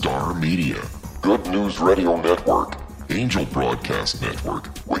Network, Star Media, Good News Radio Network, Angel Broadcast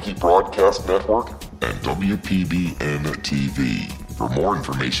Network, Wiki Broadcast Network, and WPBN TV. For more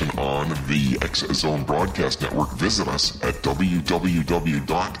information on the X-Zone Broadcast Network, visit us at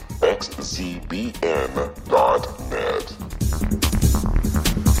www.xzbn.net.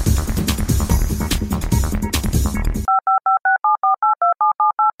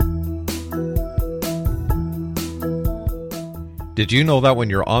 Did you know that when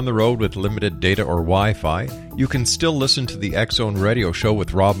you're on the road with limited data or Wi-Fi, you can still listen to the X-Zone Radio Show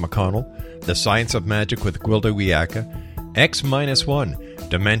with Rob McConnell, The Science of Magic with Gwilda Wiyaka, X-1,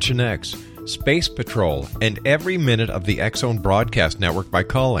 Dimension X, Space Patrol, and every minute of the X-Zone Broadcast Network by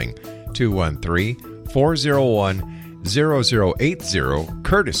calling 213-401-0080,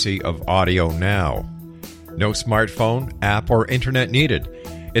 courtesy of Audio Now. No smartphone, app, or internet needed.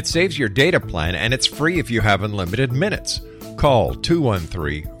 It saves your data plan, and it's free if you have unlimited minutes. Call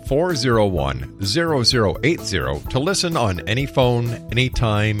 213-401-0080 to listen on any phone,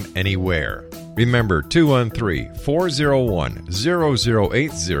 anytime, anywhere. Remember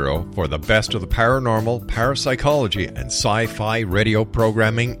 213-401-0080 for the best of the paranormal, parapsychology, and sci-fi radio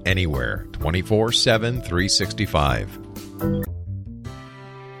programming anywhere, 24/7, 365.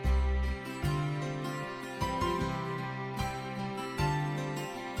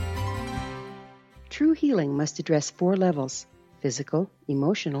 True healing must address 4 levels: physical,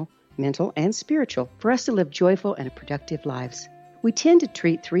 emotional, mental, and spiritual, for us to live joyful and productive lives. We tend to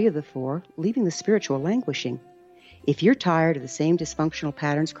treat 3 of the 4, leaving the spiritual languishing. If you're tired of the same dysfunctional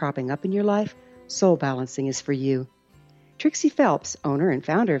patterns cropping up in your life, Soul Balancing is for you. Trixie Phelps, owner and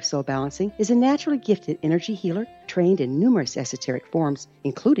founder of Soul Balancing, is a naturally gifted energy healer trained in numerous esoteric forms,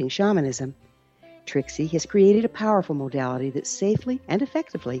 including shamanism. Trixie has created a powerful modality that safely and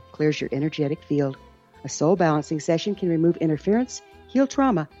effectively clears your energetic field. A Soul Balancing session can remove interference, heal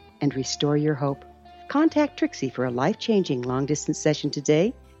trauma, and restore your hope. Contact Trixie for a life-changing long-distance session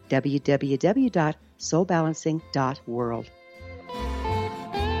today, www.soulbalancing.world.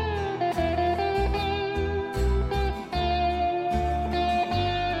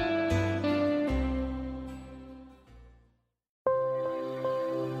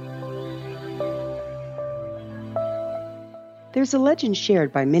 There's a legend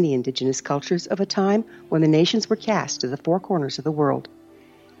shared by many indigenous cultures of a time when the nations were cast to the 4 corners of the world.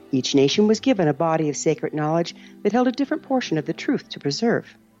 Each nation was given a body of sacred knowledge that held a different portion of the truth to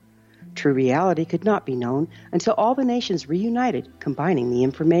preserve. True reality could not be known until all the nations reunited, combining the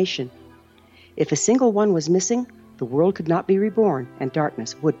information. If a single one was missing, the world could not be reborn and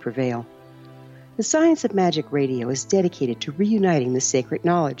darkness would prevail. The Science of Magic Radio is dedicated to reuniting the sacred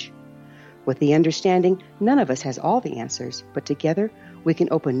knowledge. With the understanding, none of us has all the answers, but together we can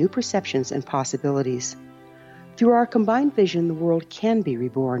open new perceptions and possibilities. Through our combined vision, the world can be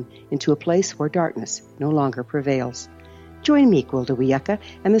reborn into a place where darkness no longer prevails. Join me, Gwilda Wiyaka,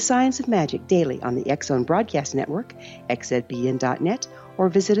 and the Science of Magic daily on the X-Zone Broadcast Network, xzbn.net, or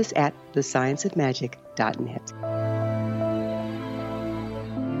visit us at thescienceofmagic.net.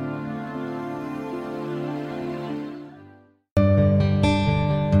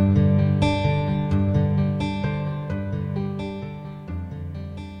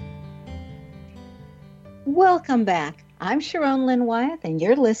 Welcome back. I'm Sharon Lynn Wyeth, and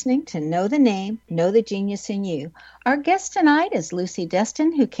you're listening to Know the Name, Know the Genius in You. Our guest tonight is Lucy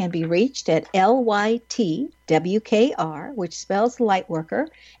Destin, who can be reached at LYTWKR, which spells Lightworker,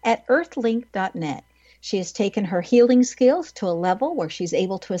 at earthlink.net. She has taken her healing skills to a level where she's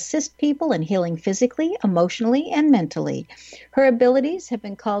able to assist people in healing physically, emotionally, and mentally. Her abilities have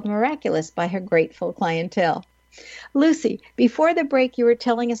been called miraculous by her grateful clientele. Lucy, before the break, you were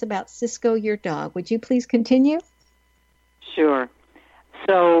telling us about Cisco, your dog. Would you please continue? Sure.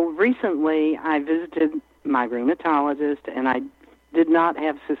 So recently I visited my rheumatologist, and I did not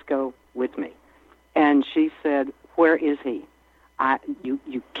have Cisco with me. And she said, "Where is he?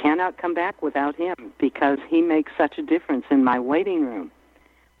 You cannot come back without him because he makes such a difference in my waiting room.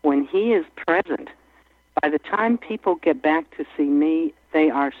 When he is present, by the time people get back to see me, they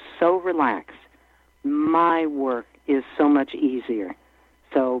are so relaxed. My work is so much easier.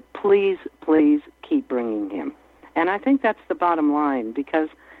 So please, please keep bringing him." And I think that's the bottom line, because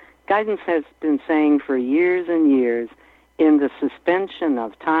guidance has been saying for years and years, in the suspension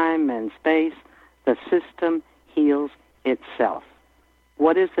of time and space, the system heals itself.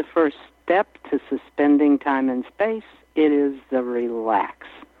 What is the first step to suspending time and space? It is the relax.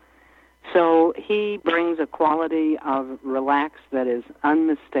 So he brings a quality of relax that is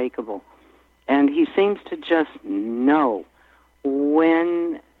unmistakable. And he seems to just know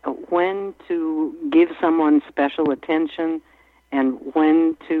when to give someone special attention and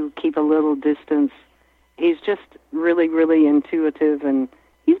when to keep a little distance. He's just really, really intuitive, and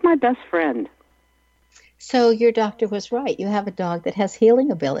he's my best friend. So your doctor was right. You have a dog that has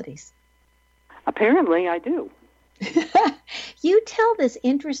healing abilities. Apparently, I do. You tell this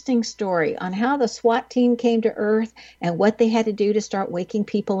interesting story on how the SWAT team came to Earth and what they had to do to start waking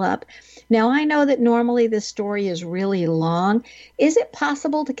people up. Now, I know that normally this story is really long. Is it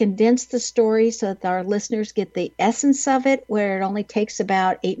possible to condense the story so that our listeners get the essence of it, where it only takes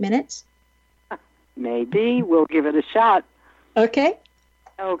about 8 minutes? Maybe. We'll give it a shot. Okay.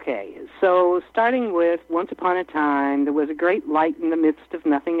 Okay, so starting with once upon a time, there was a great light in the midst of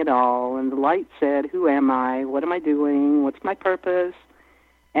nothing at all, and the light said, who am I? What am I doing? What's my purpose?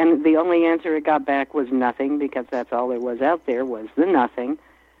 And the only answer it got back was nothing, because that's all there was out there was the nothing.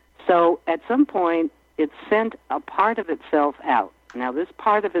 So at some point, it sent a part of itself out. Now, this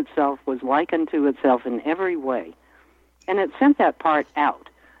part of itself was like unto itself in every way, and it sent that part out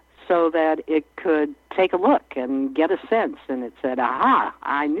so that it could take a look and get a sense. And it said, aha,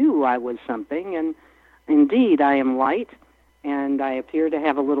 I knew I was something, and indeed I am light, and I appear to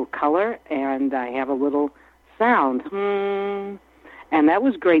have a little color, and I have a little sound. And that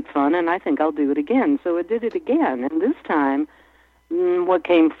was great fun, and I think I'll do it again. So it did it again, and this time what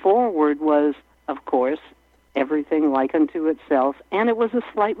came forward was, of course, everything like unto itself, and it was a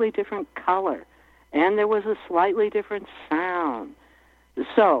slightly different color, and there was a slightly different sound.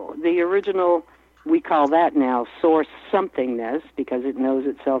 So the original, we call that now source somethingness, because it knows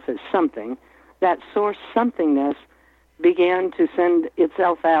itself as something. That source somethingness began to send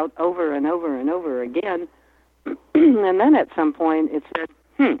itself out over and over and over again. And then at some point it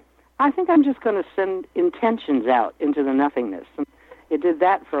said, I think I'm just going to send intentions out into the nothingness. And it did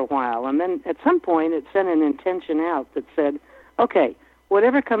that for a while. And then at some point it sent an intention out that said, okay,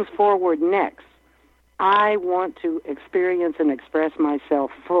 whatever comes forward next, I want to experience and express myself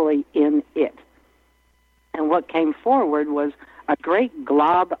fully in it. And what came forward was a great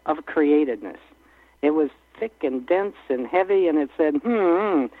glob of createdness. It was thick and dense and heavy, and it said,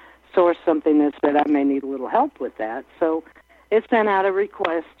 source somethingness that I may need a little help with that. So it sent out a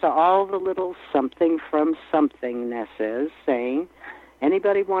request to all the little something from somethingnesses saying,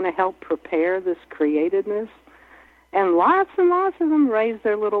 anybody want to help prepare this createdness? And lots of them raised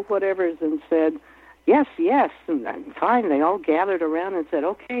their little whatevers and said, yes, yes, and fine. They all gathered around and said,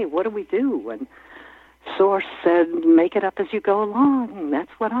 okay, what do we do? And Source said, make it up as you go along. And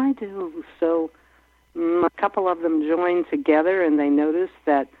that's what I do. So a couple of them joined together, and they noticed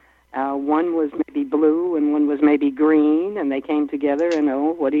that one was maybe blue and one was maybe green, and they came together,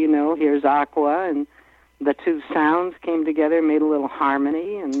 and what do you know, here's aqua, and the two sounds came together, made a little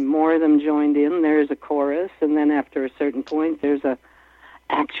harmony, and more of them joined in. There's a chorus, and then after a certain point, there's a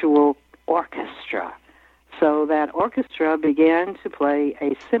actual orchestra. So that orchestra began to play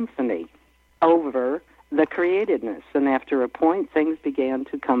a symphony over the createdness, and after a point, things began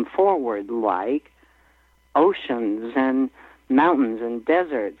to come forward, like oceans and mountains and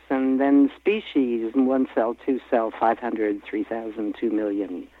deserts, and then species, 1 cell, 2 cell, 500, 3,000, 2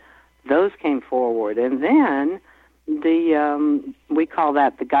 million. Those came forward, and then we call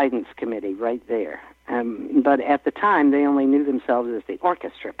that the guidance committee right there. But at the time, they only knew themselves as the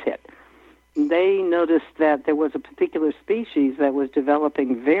orchestra pit. They noticed that there was a particular species that was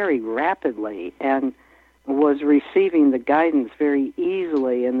developing very rapidly and was receiving the guidance very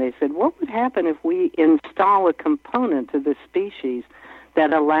easily, and they said, what would happen if we install a component to this species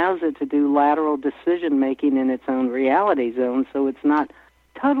that allows it to do lateral decision-making in its own reality zone so it's not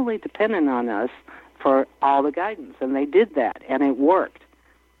totally dependent on us for all the guidance? And they did that, and it worked.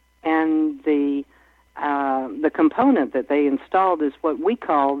 And the component that they installed is what we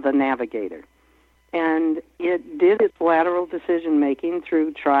call the navigator. And it did its lateral decision-making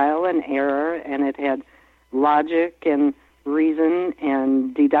through trial and error, and it had logic and reason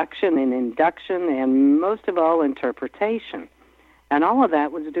and deduction and induction and, most of all, interpretation. And all of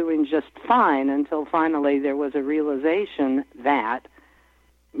that was doing just fine until finally there was a realization that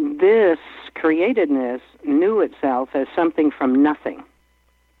this createdness knew itself as something from nothing.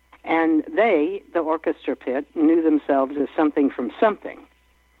 And they, the orchestra pit, knew themselves as something from something.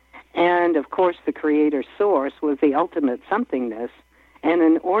 And, of course, the creator source was the ultimate somethingness. And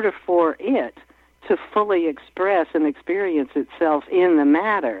in order for it to fully express and experience itself in the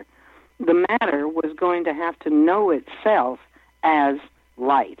matter was going to have to know itself as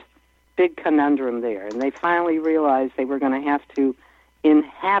light. Big conundrum there. And they finally realized they were going to have to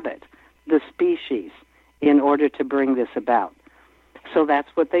inhabit the species in order to bring this about. So that's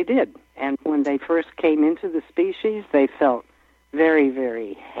what they did. And when they first came into the species, they felt very,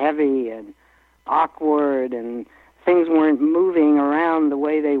 very heavy and awkward, and things weren't moving around the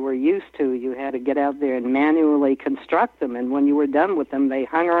way they were used to. You had to get out there and manually construct them, and when you were done with them, they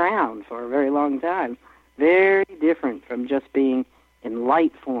hung around for a very long time. Very different from just being in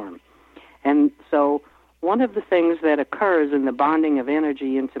light form. And so one of the things that occurs in the bonding of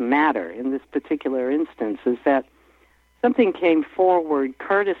energy into matter in this particular instance is that something came forward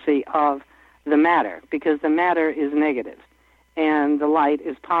courtesy of the matter, because the matter is negative and the light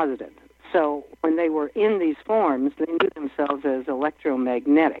is positive. So when they were in these forms, they knew themselves as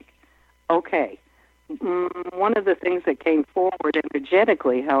electromagnetic. Okay. One of the things that came forward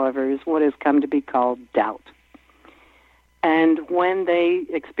energetically, however, is what has come to be called doubt. And when they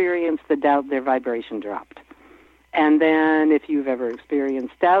experienced the doubt, their vibration dropped. And then if you've ever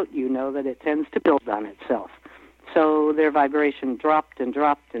experienced doubt, you know that it tends to build on itself. So their vibration dropped and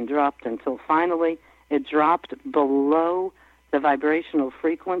dropped and dropped until finally it dropped below the vibrational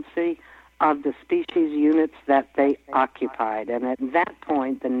frequency of the species units that they occupied. And at that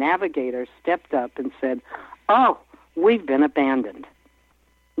point, the navigator stepped up and said, "Oh, we've been abandoned."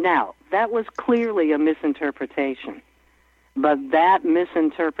 Now, that was clearly a misinterpretation, but that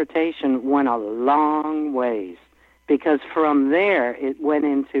misinterpretation went a long ways, because from there it went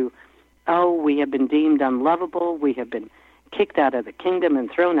into, "Oh, we have been deemed unlovable, we have been kicked out of the kingdom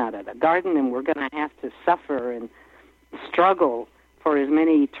and thrown out of the garden, and we're going to have to suffer and struggle for as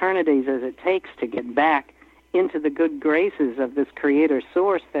many eternities as it takes to get back into the good graces of this creator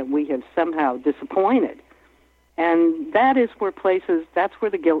source that we have somehow disappointed." And that is where that's where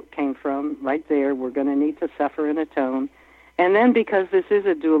the guilt came from, right there. We're going to need to suffer and atone. And then because this is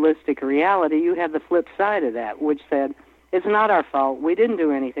a dualistic reality, you have the flip side of that, which said, it's not our fault, we didn't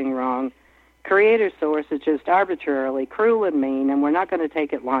do anything wrong. Creator source is just arbitrarily cruel and mean, and we're not going to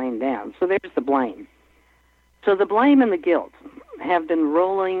take it lying down. So there's the blame. So the blame and the guilt have been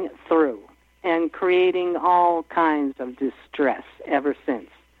rolling through and creating all kinds of distress ever since.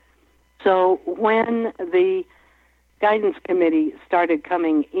 So when the guidance committee started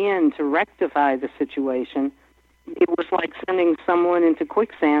coming in to rectify the situation, it was like sending someone into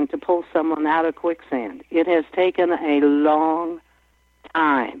quicksand to pull someone out of quicksand. It has taken a long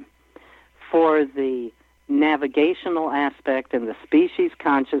time for the navigational aspect and the species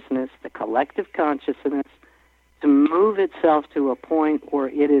consciousness, the collective consciousness, to move itself to a point where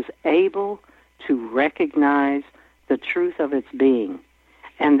it is able to recognize the truth of its being.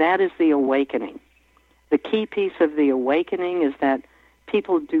 And that is the awakening. The key piece of the awakening is that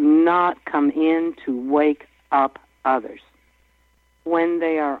people do not come in to wake up others. When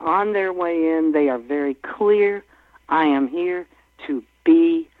they are on their way in, they are very clear, I am here to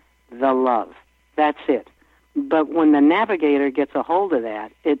be the love. That's it. But when the navigator gets a hold of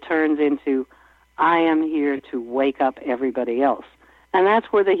that, it turns into, I am here to wake up everybody else. And that's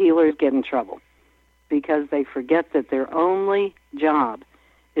where the healers get in trouble, because they forget that their only job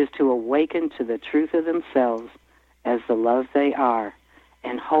is to awaken to the truth of themselves as the love they are,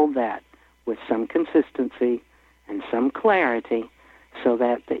 and hold that with some consistency and some clarity, so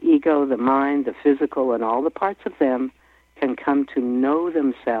that the ego, the mind, the physical, and all the parts of them can come to know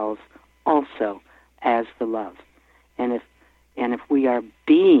themselves also as the love. And if we are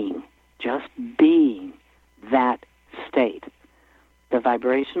being, just being that state, the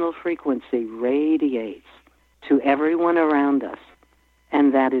vibrational frequency radiates to everyone around us,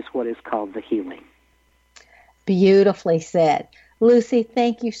 and that is what is called the healing. Beautifully said. Lucy,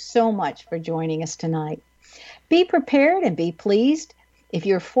 thank you so much for joining us tonight. Be prepared and be pleased. If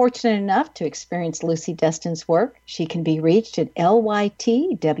you're fortunate enough to experience Lucy Destin's work, she can be reached at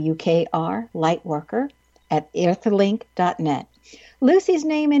LYTWKR Lightworker at earthlink.net. Lucy's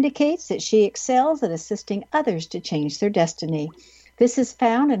name indicates that she excels at assisting others to change their destiny. This is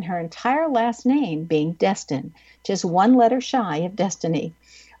found in her entire last name being Destin, just one letter shy of destiny.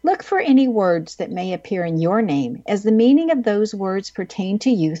 Look for any words that may appear in your name, as the meaning of those words pertain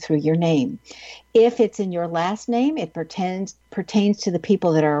to you through your name. If it's in your last name, it pertains to the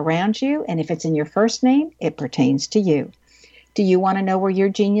people that are around you, and if it's in your first name, it pertains to you. Do you want to know where your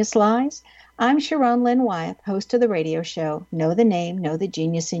genius lies? I'm Sharon Lynn Wyeth, host of the radio show, Know the Name, Know the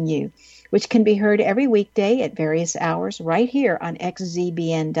Genius in You, which can be heard every weekday at various hours right here on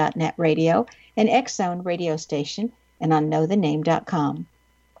xzbn.net radio, an X-Zone radio station, and on knowthename.com.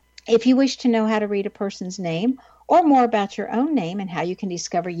 If you wish to know how to read a person's name or more about your own name and how you can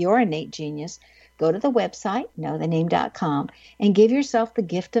discover your innate genius, go to the website, knowthename.com, and give yourself the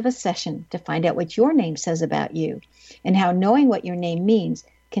gift of a session to find out what your name says about you and how knowing what your name means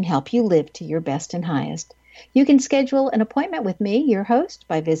can help you live to your best and highest. You can schedule an appointment with me, your host,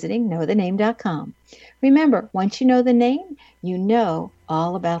 by visiting knowthename.com. Remember, once you know the name, you know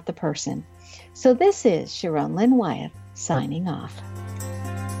all about the person. So this is Sharon Lynn Wyeth signing off.